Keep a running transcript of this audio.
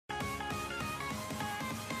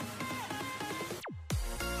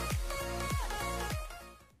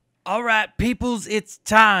All right, peoples, it's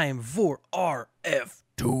time for RF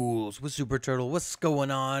Tools with Superturtle. What's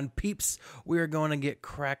going on, peeps? We are going to get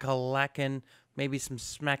crack-a-lackin', maybe some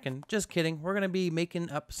smacking. Just kidding. We're going to be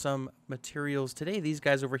making up some materials today. These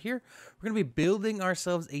guys over here, we're going to be building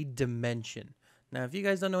ourselves a dimension. Now, if you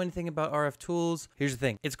guys don't know anything about RF Tools, here's the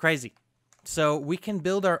thing. It's crazy. So we can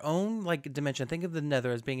build our own, like, dimension. Think of the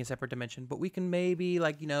nether as being a separate dimension, but we can maybe,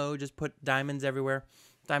 like, just put diamonds everywhere.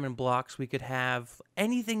 Diamond blocks. We could have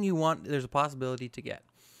anything you want. There's a possibility to get.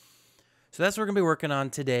 So that's what we're going to be working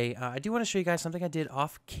on today. I do want to show you guys something I did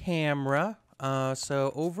off camera.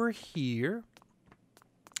 So over here,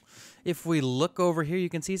 if we look over here, you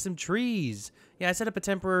can see some trees. Yeah, I set up a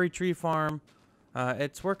temporary tree farm.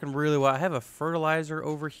 It's working really well. I have a fertilizer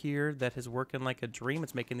over here that is working like a dream.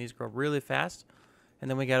 It's making these grow really fast. And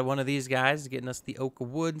then we got one of these guys getting us the oak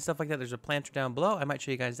wood and stuff like that. There's a planter down below. I might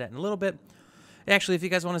show you guys that in a little bit. Actually, if you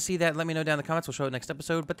guys want to see that, let me know down in the comments. We'll show it next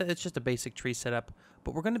episode. But it's just a basic tree setup.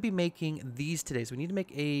 But we're going to be making these today. So we need to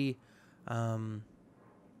make a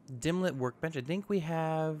dimlet workbench. I think we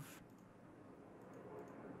have...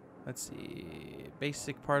 Let's see.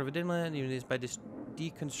 Basic part of a dimlet. Even is by just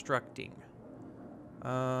deconstructing.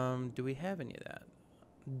 Do we have any of that?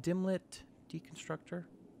 Dimlet deconstructor.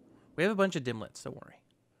 We have a bunch of dimlets. Don't worry.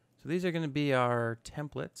 So these are going to be our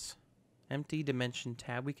templates. Empty dimension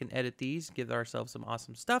tab. We can edit these, give ourselves some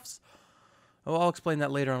awesome stuffs. Oh, I'll explain that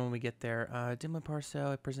later on when we get there. Dimlet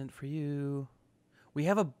parcel, I present for you. We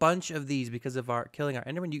have a bunch of these because of our killing our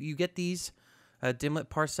Enderman. You get these dimlet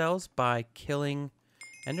parcels by killing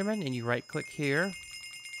Enderman, and you right click here.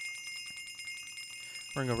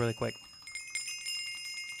 We're gonna go really quick.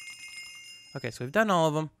 Okay, so we've done all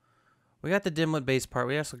of them. We got the dimlet base part.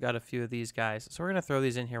 We also got a few of these guys. So we're gonna throw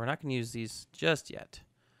these in here. We're not gonna use these just yet.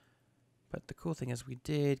 But the cool thing is we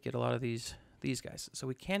did get a lot of these guys. So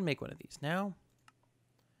we can make one of these now.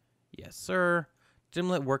 Yes, sir.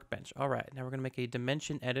 Dimlet workbench. All right. Now we're going to make a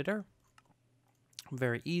dimension editor.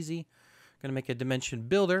 Very easy. Going to make a dimension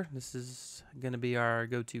builder. This is going to be our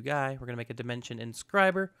go-to guy. We're going to make a dimension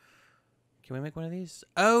inscriber. Can we make one of these?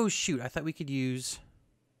 Oh, shoot. I thought we could use...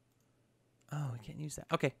 Oh, we can't use that.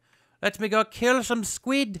 Okay. Let me go kill some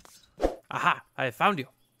squid. Aha. I found you.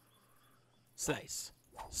 Slice.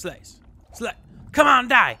 Slice. Come on,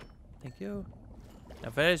 die! Thank you.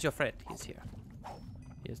 Now, where is your friend? He's here.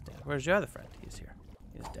 He is dead. Where's your other friend? He's here.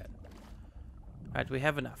 He is dead. Alright, we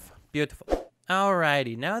have enough. Beautiful.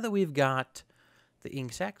 Alrighty, now that we've got the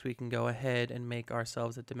ink sacs, we can go ahead and make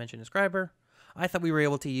ourselves a dimension inscriber. I thought we were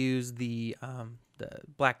able to use the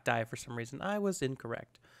black dye for some reason. I was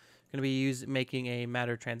incorrect. Going to be making a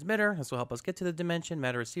matter transmitter. This will help us get to the dimension.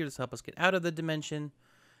 Matter receiver. This will help us get out of the dimension.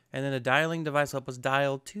 And then a dialing device will help us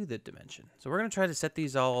dial to the dimension. So we're going to try to set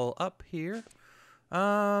these all up here.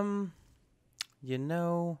 You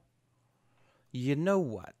know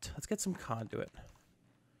what? Let's get some conduit.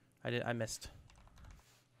 I missed.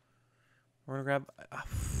 We're going to grab...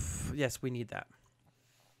 yes, we need that.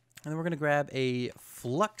 And then we're going to grab a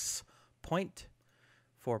flux point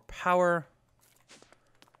for power.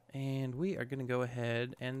 And we are going to go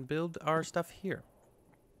ahead and build our stuff here.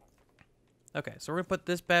 Okay, so we're going to put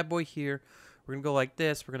this bad boy here. We're going to go like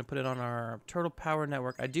this. We're going to put it on our turtle power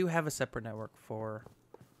network. I do have a separate network for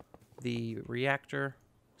the reactor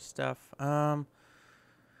stuff. So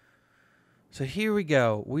here we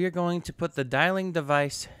go. We are going to put the dialing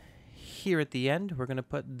device here at the end. We're going to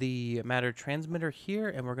put the matter transmitter here,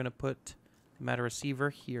 and we're going to put the matter receiver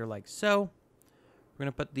here like so. We're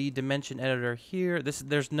going to put the dimension editor here.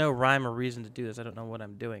 There's no rhyme or reason to do this. I don't know what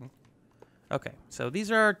I'm doing. Okay, so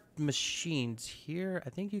these are our machines here. I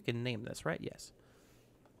think you can name this, right? Yes.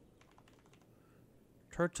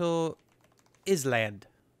 Turtle Island.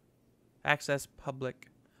 Access public.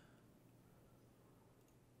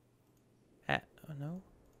 Oh, no?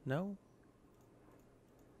 No?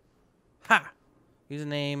 Ha!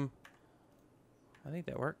 Username. I think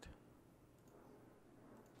that worked.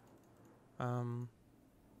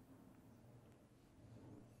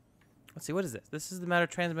 Let's see, what is this? This is the matter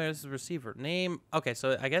transmitter, this is the receiver. Name, okay,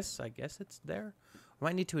 so I guess it's there. We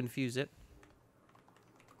might need to infuse it.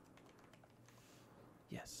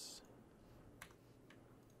 Yes.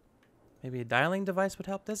 Maybe a dialing device would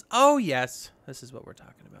help this? Oh, yes. This is what we're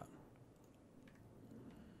talking about.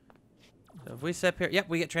 So if we step here, yep,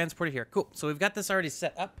 we get transported here. Cool, so we've got this already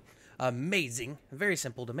set up. Amazing, very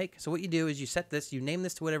simple to make. So what you do is you set this, you name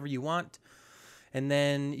this to whatever you want. And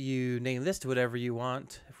then you name this to whatever you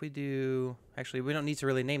want. If we do... Actually, we don't need to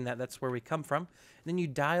really name that. That's where we come from. And then you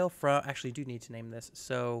dial from... Actually, you do need to name this.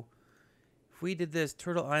 So, if we did this,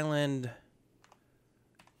 Turtle Island...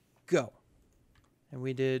 Go. And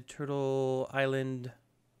we did Turtle Island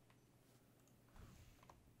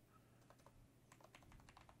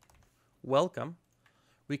welcome,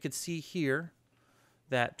 we could see here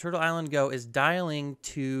that Turtle Island Go is dialing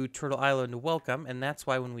to Turtle Island Welcome, and that's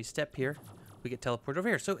why when we step here, we get teleported over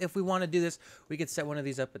here. So if we want to do this, we could set one of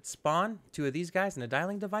these up at spawn, 2 of these guys and a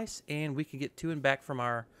dialing device, and we could get to and back from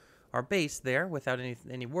our base there without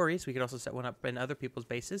any worries. We could also set one up in other people's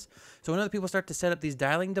bases. So when other people start to set up these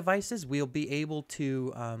dialing devices, we'll be able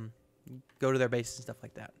to go to their bases and stuff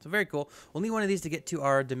like that. So very cool. We'll need one of these to get to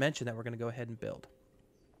our dimension that we're going to go ahead and build.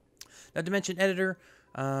 Now, dimension editor,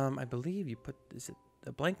 I believe you put, is it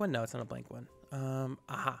a blank one? No, it's not a blank one.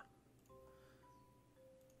 Aha.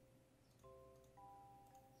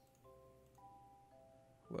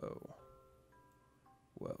 Whoa.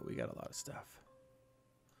 Whoa, we got a lot of stuff.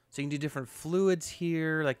 So you can do different fluids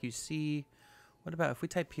here, like you see. What about if we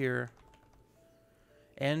type here,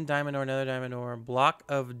 N diamond ore, another diamond ore, block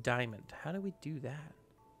of diamond. How do we do that?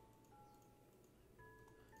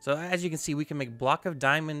 So as you can see, we can make block of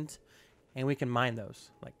diamond, and we can mine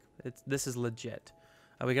those. Like this is legit.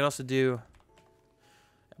 We can also do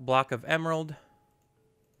block of emerald.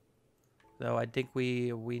 Though I think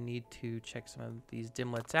we need to check some of these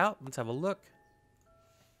dimlets out. Let's have a look.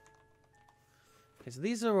 Okay, so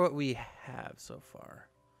these are what we have so far.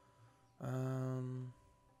 I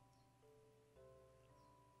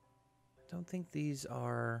don't think these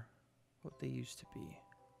are what they used to be.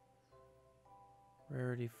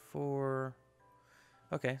 Rarity 4.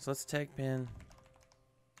 Okay, so let's type in.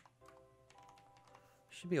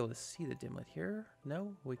 Should be able to see the dimlet here.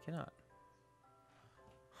 No, we cannot.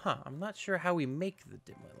 Huh, I'm not sure how we make the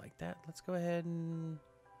dimlet like that. Let's go ahead and...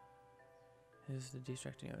 Is the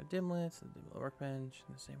destructing other dimlets, the dimlet workbench,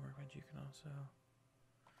 and the same workbench you can also...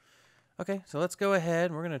 Okay, so let's go ahead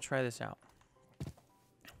and we're going to try this out.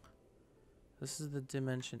 This is the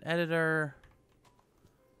dimension editor.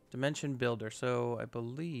 Dimension builder, so I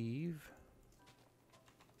believe...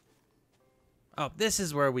 Oh, this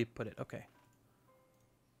is where we put it, okay.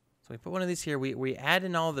 So we put one of these here. We add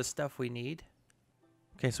in all the stuff we need.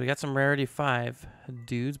 Okay, so we got some rarity 5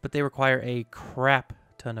 dudes, but they require a crap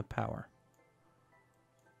ton of power.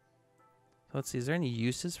 So let's see, is there any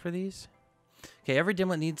uses for these? Okay, every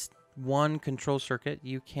dimlet needs 1 control circuit.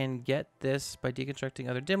 You can get this by deconstructing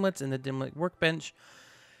other dimlets in the dimlet workbench.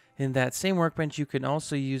 In that same workbench, you can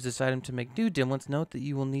also use this item to make new dimlets. Note that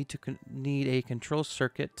you will need a control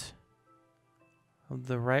circuit of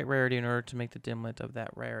the right rarity in order to make the dimlet of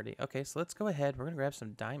that rarity. Okay, so let's go ahead. We're going to grab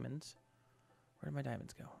some diamonds. Where did my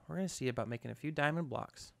diamonds go? We're going to see about making a few diamond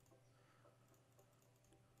blocks.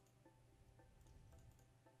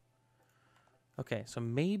 Okay, so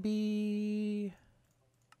maybe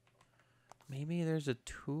there's a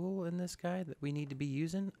tool in this guy that we need to be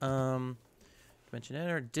using. Dimension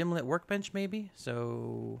editor, dimlet workbench maybe.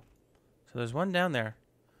 So there's one down there.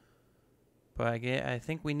 But I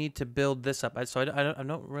think we need to build this up. So I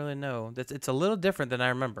don't really know. It's a little different than I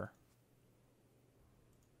remember.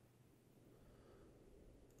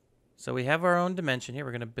 So we have our own dimension here.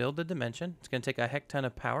 We're going to build the dimension. It's going to take a heck ton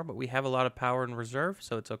of power, but we have a lot of power in reserve,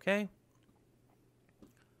 so it's okay.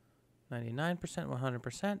 99%,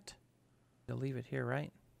 100%. We'll leave it here,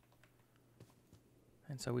 right?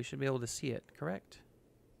 And so we should be able to see it, correct?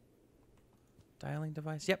 Dialing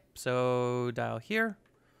device. Yep, so dial here.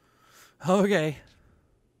 Okay.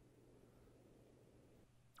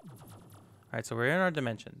 All right, so we're in our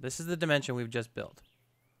dimension. This is the dimension we've just built.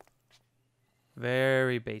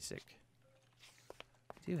 Very basic.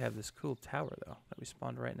 We do have this cool tower, though, that we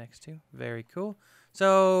spawned right next to. Very cool.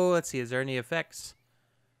 So, let's see. Is there any effects?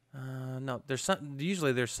 No.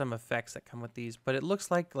 Usually there's some effects that come with these, but it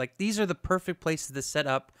looks like these are the perfect places to set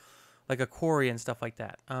up, like a quarry and stuff like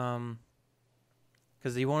that.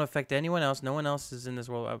 Because you won't affect anyone else. No one else is in this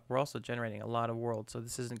world. We're also generating a lot of worlds, so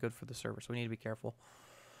this isn't good for the server, so we need to be careful.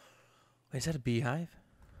 Wait, is that a beehive?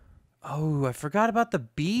 Oh, I forgot about the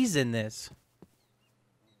bees in this.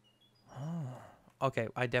 Oh, okay.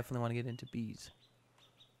 I definitely want to get into bees.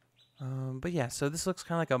 But yeah, so this looks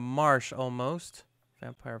kind of like a marsh almost.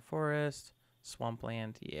 Vampire forest,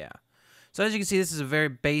 swampland, yeah. So as you can see, this is a very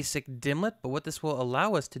basic dimlet, but what this will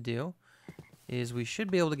allow us to do is we should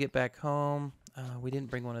be able to get back home. We didn't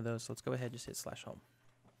bring one of those, so let's go ahead and just hit /home.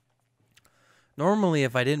 Normally,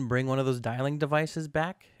 if I didn't bring one of those dialing devices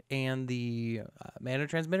back and the mana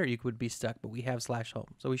transmitter, you would be stuck, but we have /home,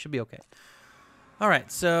 so we should be okay. All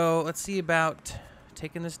right, so let's see about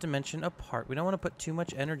taking this dimension apart. We don't want to put too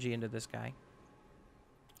much energy into this guy.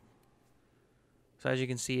 So as you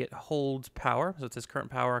can see, it holds power. So it says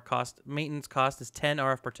current power cost, maintenance cost is 10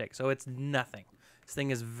 RF per tick. So it's nothing. This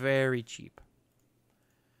thing is very cheap.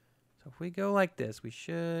 So if we go like this, we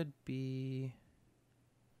should be...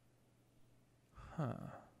 Huh.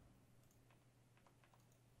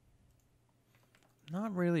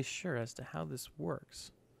 Not really sure as to how this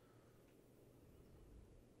works.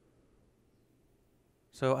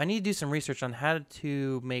 So I need to do some research on how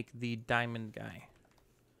to make the diamond guy.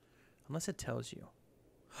 Unless it tells you.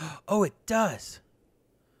 Oh, it does.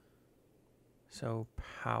 So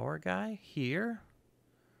power guy here.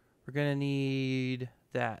 We're going to need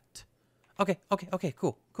that. Okay,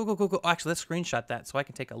 cool. Cool. Actually, let's screenshot that so I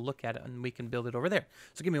can take a look at it and we can build it over there.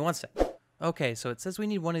 So give me one sec. Okay, so it says we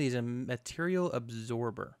need one of these, a material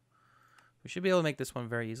absorber. We should be able to make this one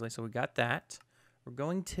very easily. So we got that. We're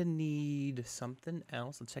going to need something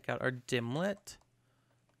else. Let's check out our dimlet.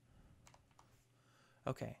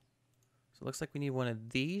 Okay. So it looks like we need one of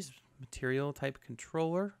these, material type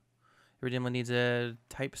controller. Every dimlet needs a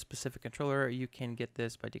type specific controller. You can get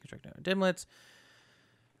this by deconstructing our dimlets.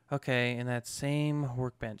 Okay, and that same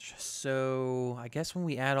workbench. So I guess when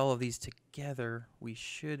we add all of these together, we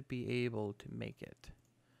should be able to make it.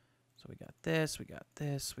 So we got this, we got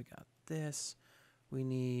this, we got this. We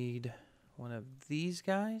need one of these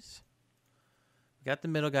guys. We got the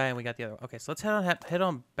middle guy and we got the other one. Okay, so let's head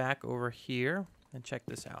on back over here and check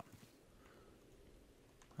this out.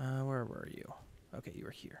 Where were you? Okay, you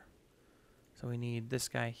were here. So we need this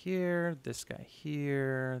guy here, this guy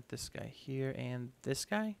here, this guy here, and this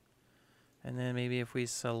guy. And then maybe if we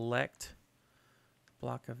select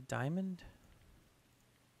block of diamond.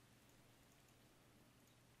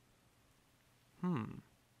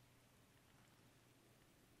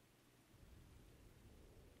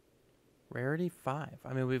 Rarity 5.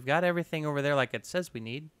 I mean, we've got everything over there like it says we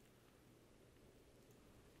need.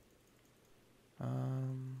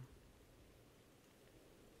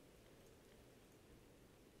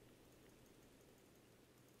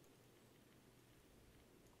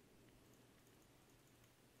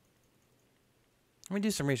 Let me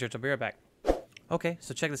do some research. I'll be right back. Okay,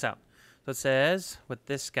 so check this out. So it says with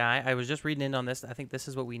this guy, I was just reading in on this. I think this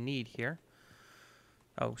is what we need here.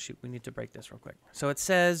 Oh, shoot. We need to break this real quick. So it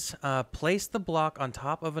says, place the block on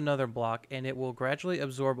top of another block, and it will gradually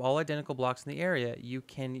absorb all identical blocks in the area. You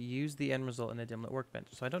can use the end result in the dimlet workbench.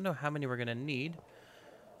 So I don't know how many we're going to need.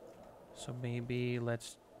 So maybe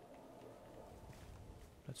let's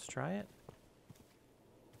try it.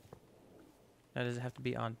 Now, does it have to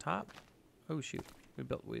be on top? Oh, shoot. We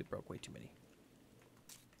broke way too many.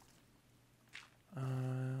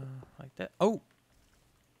 Like that. Oh!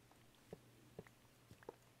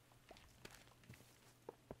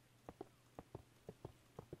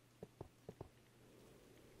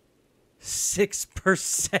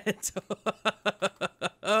 %.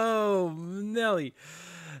 Oh, Nelly.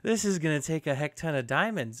 This is going to take a heck ton of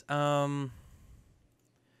diamonds. So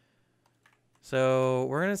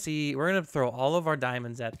we're going to throw all of our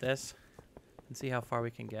diamonds at this and see how far we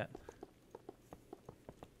can get.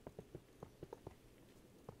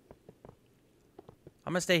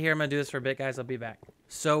 I'm going to stay here. I'm going to do this for a bit, guys. I'll be back.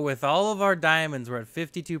 So with all of our diamonds, we're at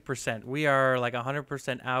 52%. We are like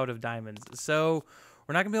 100% out of diamonds. So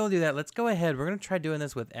we're not going to be able to do that. Let's go ahead. We're going to try doing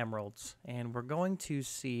this with emeralds. And we're going to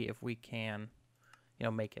see if we can,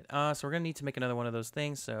 make it. So we're going to need to make another one of those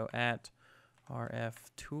things. So at RF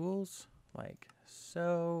tools, like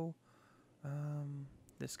so.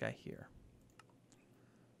 This guy here.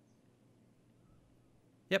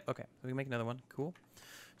 Yep, okay. So we can make another one. Cool.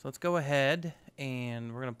 So let's go ahead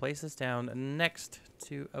and we're going to place this down next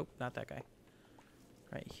to, oh, not that guy.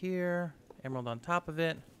 Right here. Emerald on top of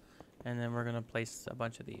it. And then we're going to place a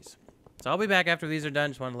bunch of these. So I'll be back after these are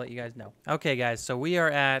done. Just wanted to let you guys know. Okay, guys. So we are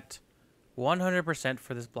at 100%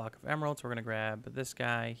 for this block of emeralds. We're going to grab this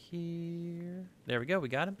guy here. There we go. We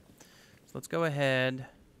got him. So let's go ahead.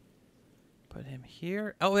 Put him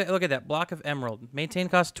here. Oh, wait, look at that. Block of emerald. Maintain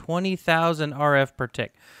cost 20,000 RF per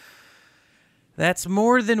tick. That's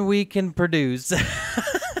more than we can produce.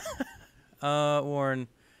 Warren,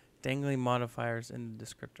 dangling modifiers in the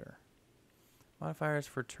descriptor. Modifiers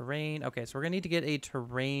for terrain. Okay, so we're going to need to get a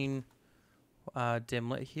terrain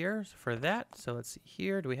dimlet here for that. So let's see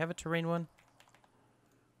here. Do we have a terrain one?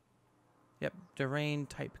 Yep, terrain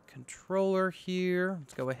type controller here.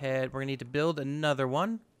 Let's go ahead. We're going to need to build another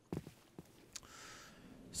one.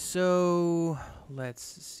 So let's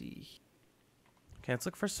see. Okay, let's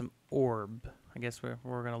look for some orb. I guess we're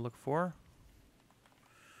going to look for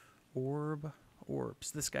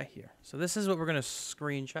orbs. This guy here. So this is what we're going to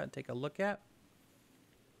screenshot and take a look at.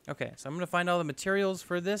 Okay, so I'm going to find all the materials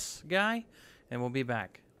for this guy, and we'll be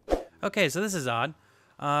back. Okay, so this is odd.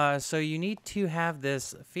 So you need to have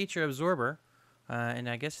this feature absorber, and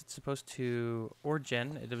I guess it's supposed to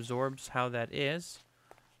origin. It absorbs how that is,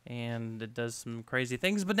 and it does some crazy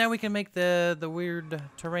things. But now we can make the weird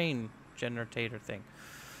terrain generator thing.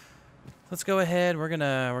 Let's go ahead. We're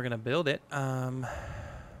gonna build it.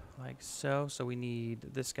 Like so. So we need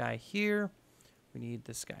this guy here. We need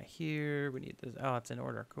this guy here. We need this. Oh, it's in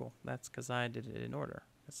order. Cool. That's because I did it in order.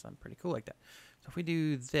 That's I'm pretty cool like that. So if we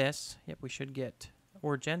do this, yep, we should get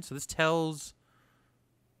origin. So this tells.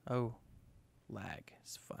 Oh, lag.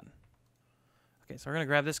 It's fun. Okay, so we're gonna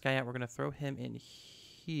grab this guy out. We're gonna throw him in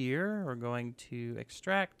here. We're going to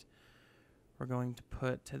extract. We're going to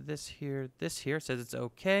put to this here. This here says it's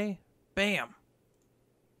okay. Bam.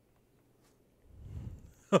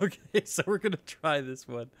 Okay, so we're gonna try this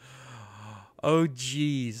one. Oh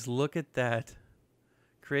geez, look at that.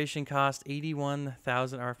 Creation cost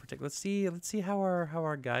 81,000 RF per tick. Let's see how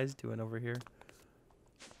our guy's doing over here.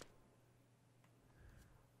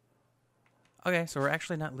 Okay, so we're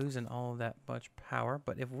actually not losing all of that much power,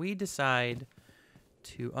 but if we decide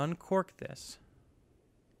to uncork this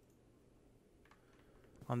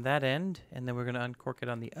on that end, and then we're going to uncork it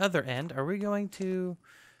on the other end, are we going to...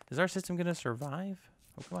 Is our system going to survive?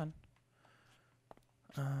 Oh, come on.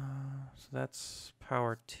 So that's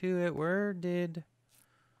power to it. Where did...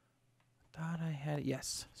 Thought I had it.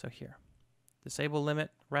 Yes, so here. Disable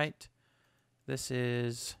limit, right? This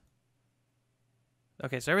is...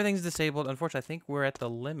 Okay, so everything's disabled. Unfortunately, I think we're at the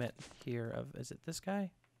limit here of... Is it this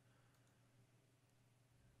guy?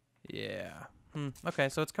 Yeah. Okay,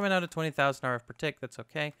 so it's coming out at 20,000 RF per tick. That's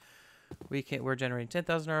okay. We're generating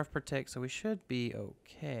 10,000 RF per tick, so we should be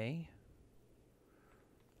okay.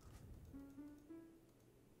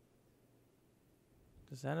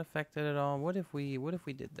 Does that affect it at all? What if we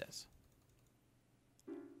did this?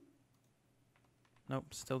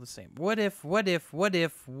 Nope, still the same. What if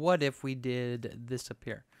we did this up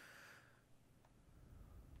here?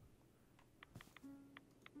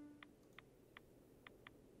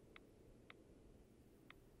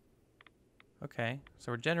 Okay,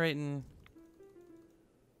 so we're generating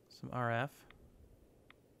some RF.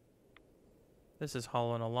 This is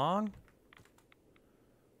hollowing along.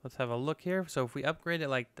 Let's have a look here. So if we upgrade it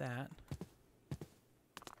like that.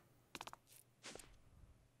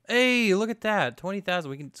 Hey, look at that.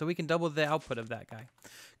 20,000. We can double the output of that guy.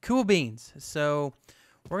 Cool beans. So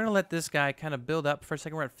we're going to let this guy kind of build up. For a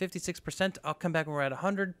second, we're at 56%. I'll come back when we're at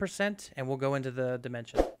 100%, and we'll go into the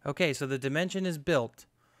dimension. Okay, so the dimension is built,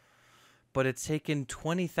 but it's taken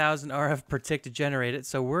 20,000 RF per tick to generate it,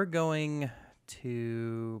 so we're going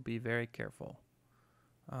to be very careful.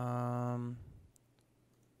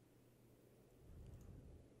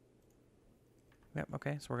 Yep,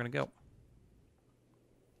 okay, so we're going to go.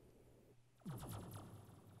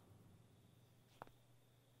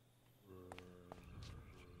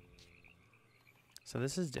 So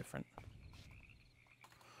this is different.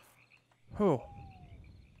 Oh.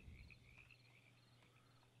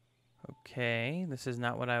 Okay, this is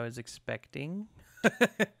not what I was expecting.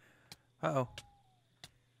 Uh-oh.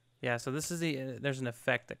 Yeah, so this is the... there's an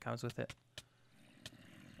effect that comes with it.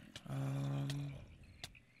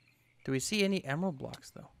 Do we see any emerald blocks,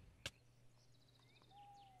 though?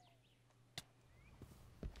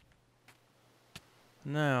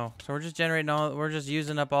 No. So we're just generating all... We're just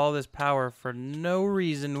using up all this power for no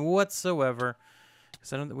reason whatsoever.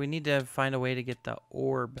 So we need to find a way to get the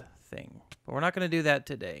orb thing. But we're not going to do that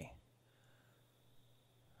today.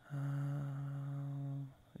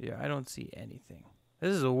 Yeah, I don't see anything.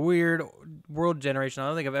 This is a weird world generation. I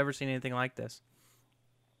don't think I've ever seen anything like this.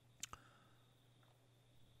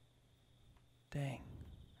 Dang.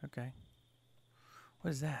 Okay. What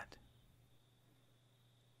is that?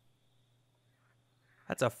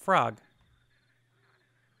 That's a frog.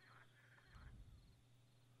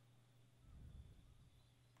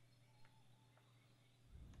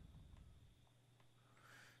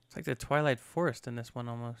 It's like the Twilight Forest in this one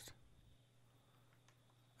almost.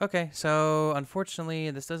 Okay, so unfortunately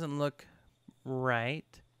this doesn't look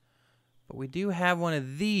right. But we do have one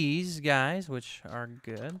of these guys, which are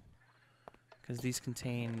good. Because these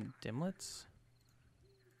contain dimlets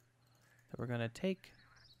that we're going to take.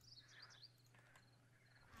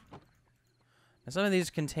 Now some of these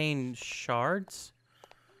contain shards.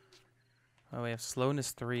 Oh, we have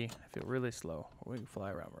slowness 3. I feel really slow. We can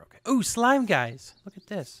fly around. We're okay. Ooh, slime guys! Look at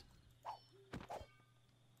this.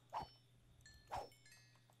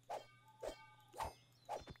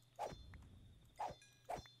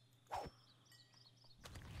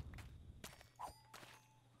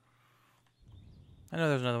 I know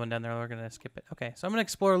there's another one down there. We're going to skip it. Okay, so I'm going to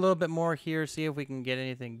explore a little bit more here, see if we can get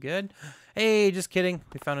anything good. Hey, just kidding.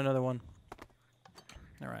 We found another one.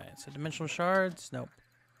 All right, so dimensional shards. Nope.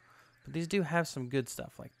 But these do have some good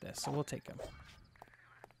stuff like this, so we'll take them.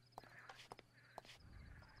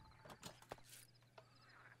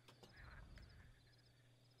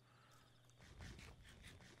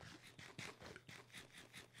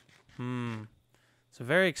 It's a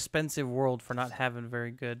very expensive world for not having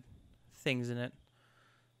very good things in it.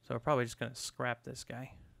 So we're probably just going to scrap this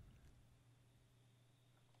guy.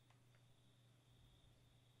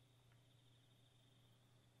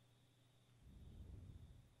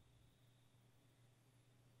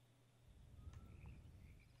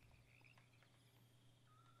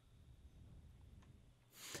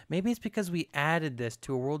 Maybe it's because we added this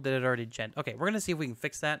to a world that had already gen. Okay, we're going to see if we can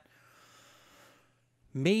fix that.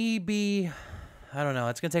 Maybe, I don't know.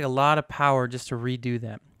 It's going to take a lot of power just to redo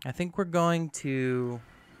that. I think we're going to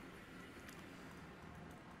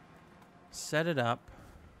set it up.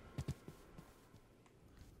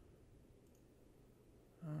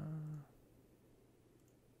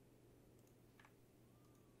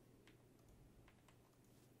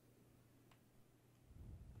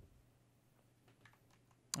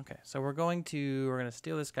 Okay, so we're going to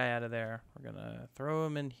steal this guy out of there. We're going to throw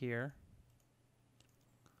him in here.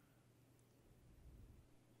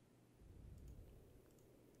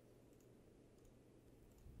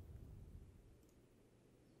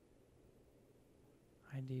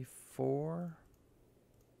 ID 4.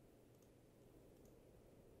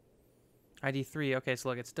 ID 3. Okay, so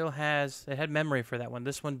look, it had memory for that one.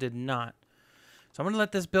 This one did not. So I'm going to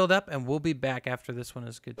let this build up, and we'll be back after this one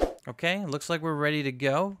is good. Okay, looks like we're ready to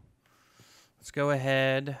go. Let's go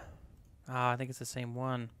ahead. I think it's the same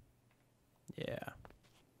one. Yeah.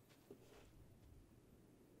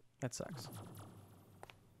 That sucks.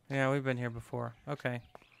 Yeah, we've been here before. Okay.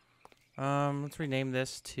 Let's rename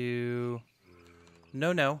this to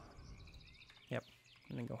No. Yep.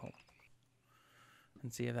 And then go home.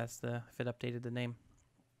 And see if if it updated the name.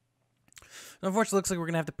 Unfortunately, it looks like we're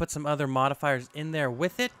going to have to put some other modifiers in there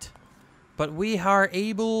with it. But we are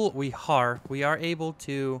able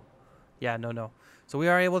to, yeah, no. So we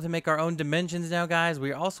are able to make our own dimensions now, guys.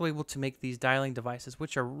 We are also able to make these dialing devices,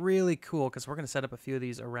 which are really cool because we're going to set up a few of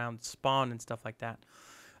these around spawn and stuff like that.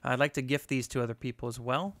 I'd like to gift these to other people as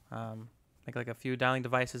well. Make like a few dialing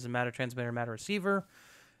devices, a matter transmitter, matter receiver.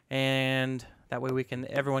 And that way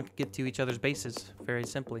everyone can get to each other's bases very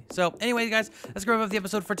simply. So anyway, guys, that's going to wrap up the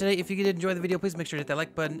episode for today. If you did enjoy the video, please make sure to hit that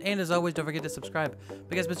like button. And as always, don't forget to subscribe. But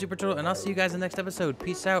guys, been Superturtle, and I'll see you guys in the next episode.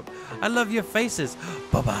 Peace out. I love your faces.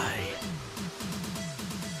 Bye-bye.